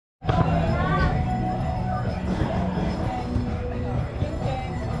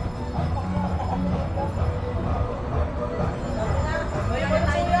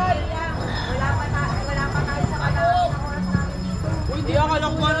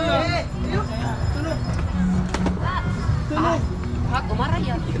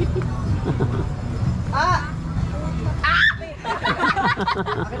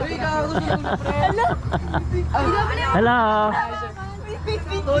Hello.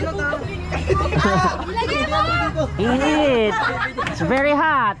 Init. It's very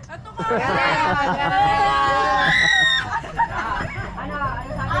hot.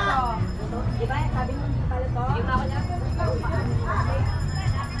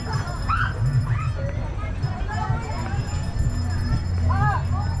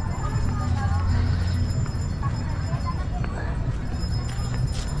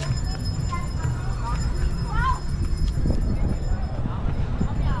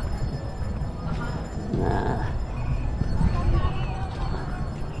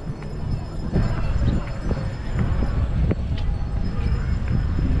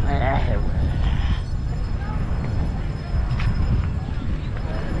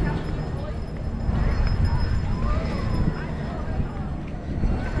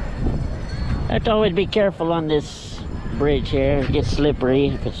 Have to always be careful on this bridge here. It gets slippery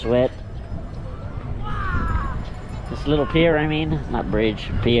if it's wet. This little pier, I mean, not bridge,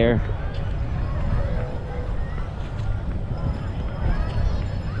 pier.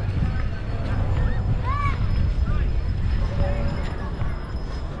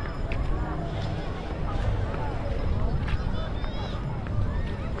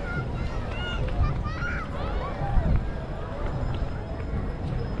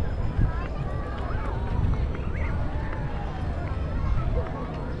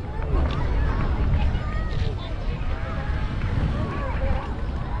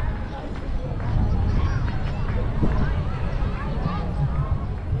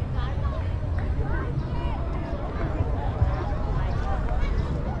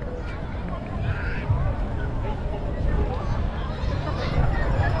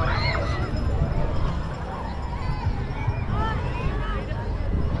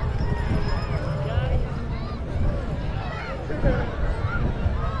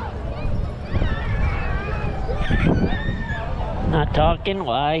 Not talking,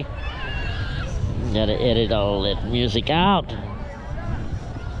 why? Gotta edit all that music out.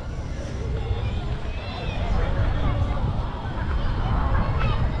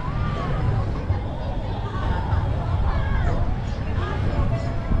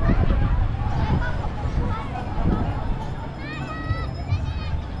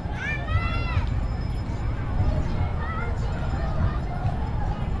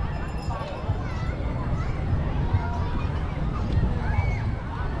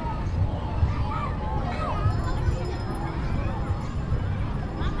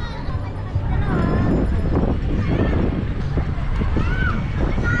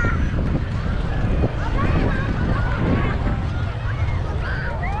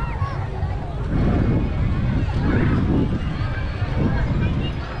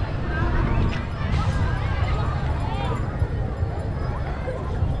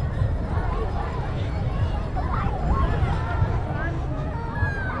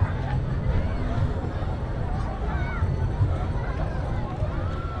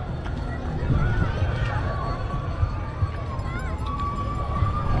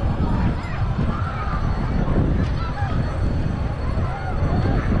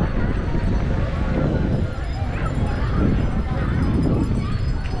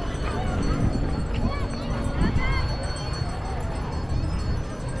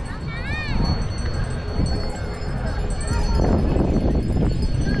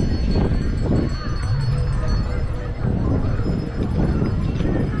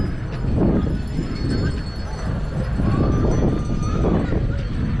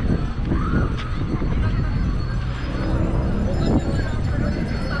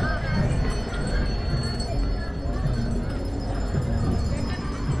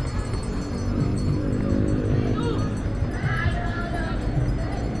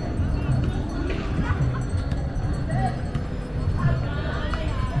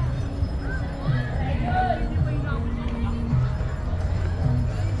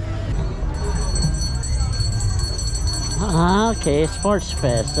 Okay, Sports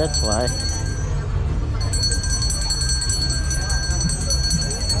Fest, that's why.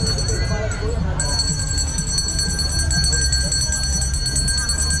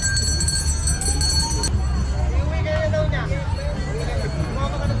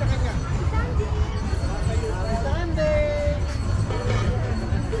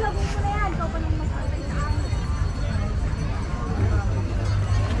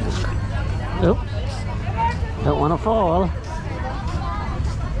 Oops, don't want to fall.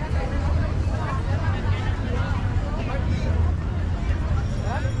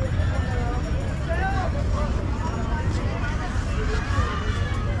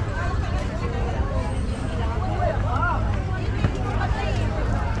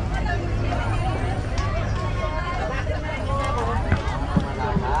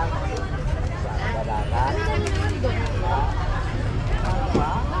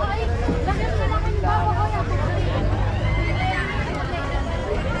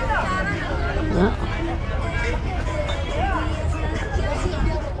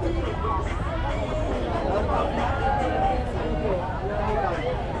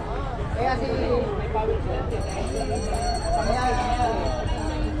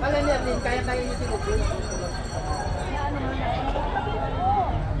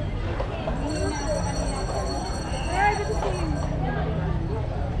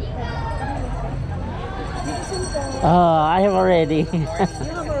 Oh, I have already. You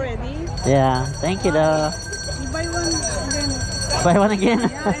have already? Yeah, thank you though. You buy one again. Buy one again?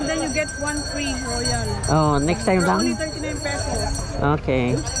 Yeah, and then you get one free royal. Oh, next time For only lang? 39 pesos.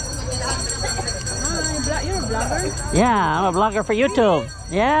 Okay. You're a blogger? Yeah, I'm a blogger for YouTube.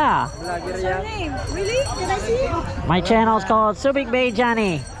 Yeah. What's your name? Really? Can I see? My channel is called Subic Bay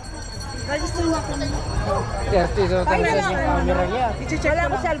Johnny. Register mo ako. Camera I-check ko lang.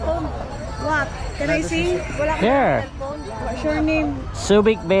 Cellphone. What? Can I see? Wala ka Here. cellphone. What's your name?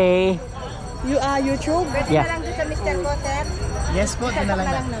 Subic Bay. You are YouTube? Yeah. lang doon sa Mr. ko, sir. Yes po, doon na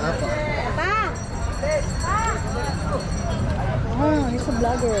lang na. Opo. Pa! Oh, he's a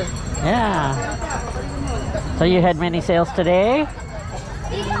blogger. Yeah. So you had many sales today?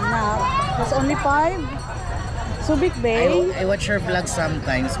 Now, there's only 5. Subic Bay. I watch your vlog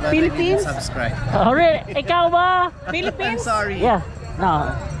sometimes, but Philippines? I didn't subscribe. Oh, really? Ikaw ba? I'm Philippines? sorry. Yeah.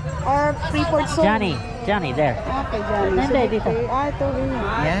 No. Or Freeport Zone? Johnny. Johnny, there. Okay, Johnny. Hindi, Subic dito. Bay. Ah, ito rin.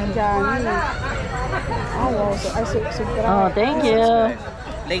 Yan. Johnny. Oh, wow. So, I subscribe. Oh, thank you.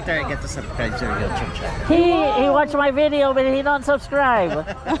 Later, I get to subscribe to your YouTube channel. He watched my video, but he don't subscribe.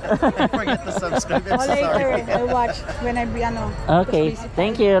 I forget to subscribe. I'm Oh, so later, sorry. I watch when I be, Okay,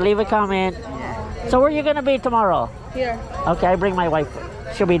 thank you. Leave a comment. So where you gonna be tomorrow? Here. Okay, I bring my wife.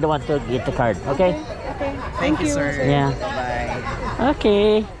 She'll be the one to get the card. Okay? Okay. Thank you, sir. Yeah. Bye.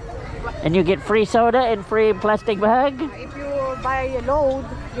 Okay. And you get free soda and free plastic bag? If you buy a load,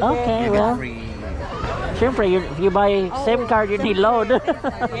 you Okay, You get well, free. siyempre, if you buy same card, you need load. get...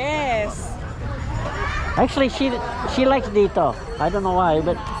 Yes. Actually, she likes dito. I don't know why,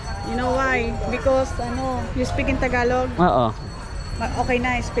 but You know why? Because, you speak in Tagalog. uh-oh. Okay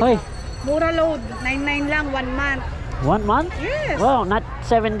na, speak. Hoy, Mura load. 99 lang, 1 month. 1 month? Yes. Wow, not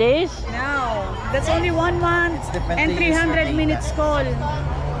 7 days? No. That's only 1 month. depende And use your 300 data. minutes call.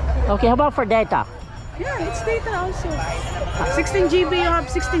 Okay, how about for data? Yeah, it's data also. 16 GB, you have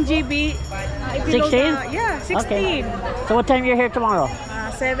 16 GB. If you load 16? yeah, 16. Okay. So what time you're here tomorrow?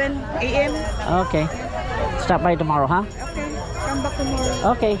 7 a.m. Okay. Stop by tomorrow, huh? Okay. Come back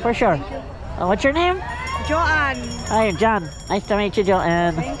tomorrow. Okay, for sure. What's your name? Joanne. Hi, John. Nice to meet you,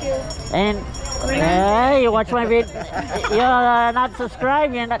 Joanne. Thank you. And you watch my video. You're not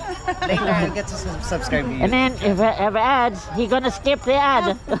subscribed. You're not. Later, I'll get to subscribe to you. And then if I have ads, he gonna skip the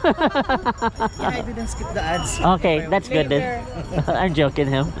ad. Yeah, I didn't skip the ads. Okay, that's good then. I'm joking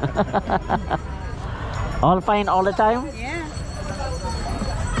him. All fine all the time? Yeah.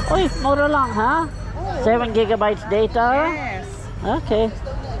 Uy, mura lang, ha? 7 gigabytes data? Yes. Okay.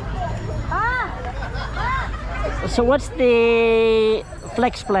 So what's the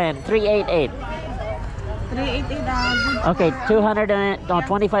flex plan? 388. 388. Okay,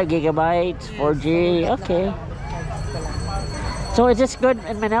 225 gigabytes, 4G. Okay. So is this good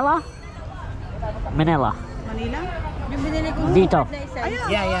in Manila? Manila. Manila? Dito.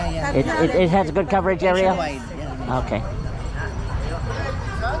 Yeah. It has good coverage area. Wide. Yeah. Okay.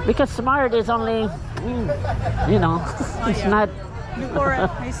 Because Smart is only, it's not. Before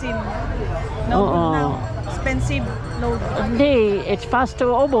I seen. No, Oo. now. Expensive load. Hindi, it's fast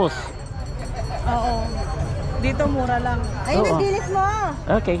to ubos. Oo. Dito mura lang. Ay, nadilis mo.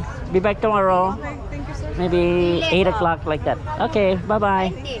 Okay, be back tomorrow. Okay, thank you, sir. Maybe 8 o'clock like that. Okay,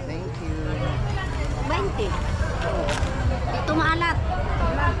 bye-bye. Thank you. 20. Ito maalat.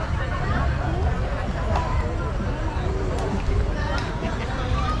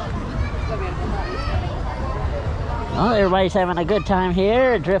 Oh, everybody's having a good time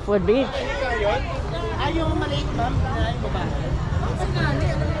here at Driftwood Beach.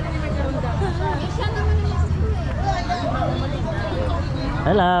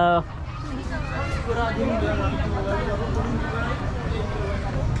 Hello.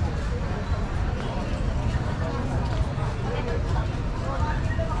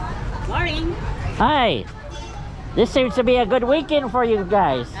 Morning. Hi. This seems to be a good weekend for you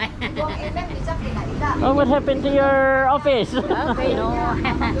guys. Oh, what happened to your office? Okay, no.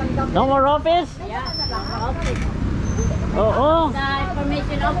 No more office? Yeah, office. Oh, The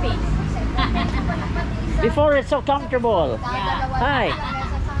information office. before it's so comfortable. Yeah. Hi.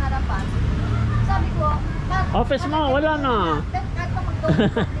 Office mo, wala na.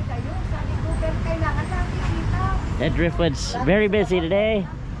 That Driftwood's very busy today.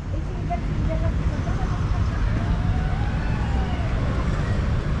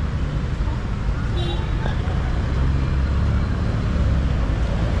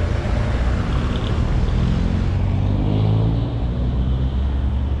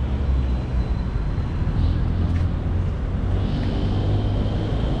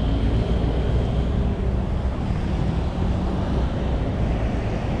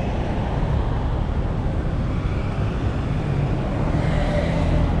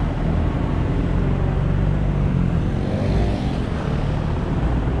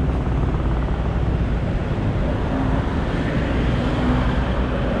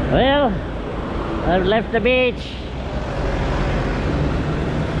 I've left the beach.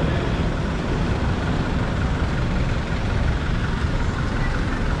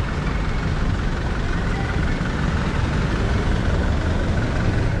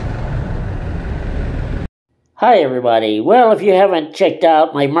 Hi everybody. Well, if you haven't checked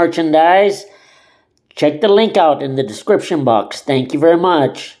out my merchandise, check the link out in the description box. Thank you very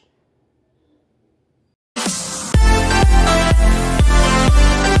much.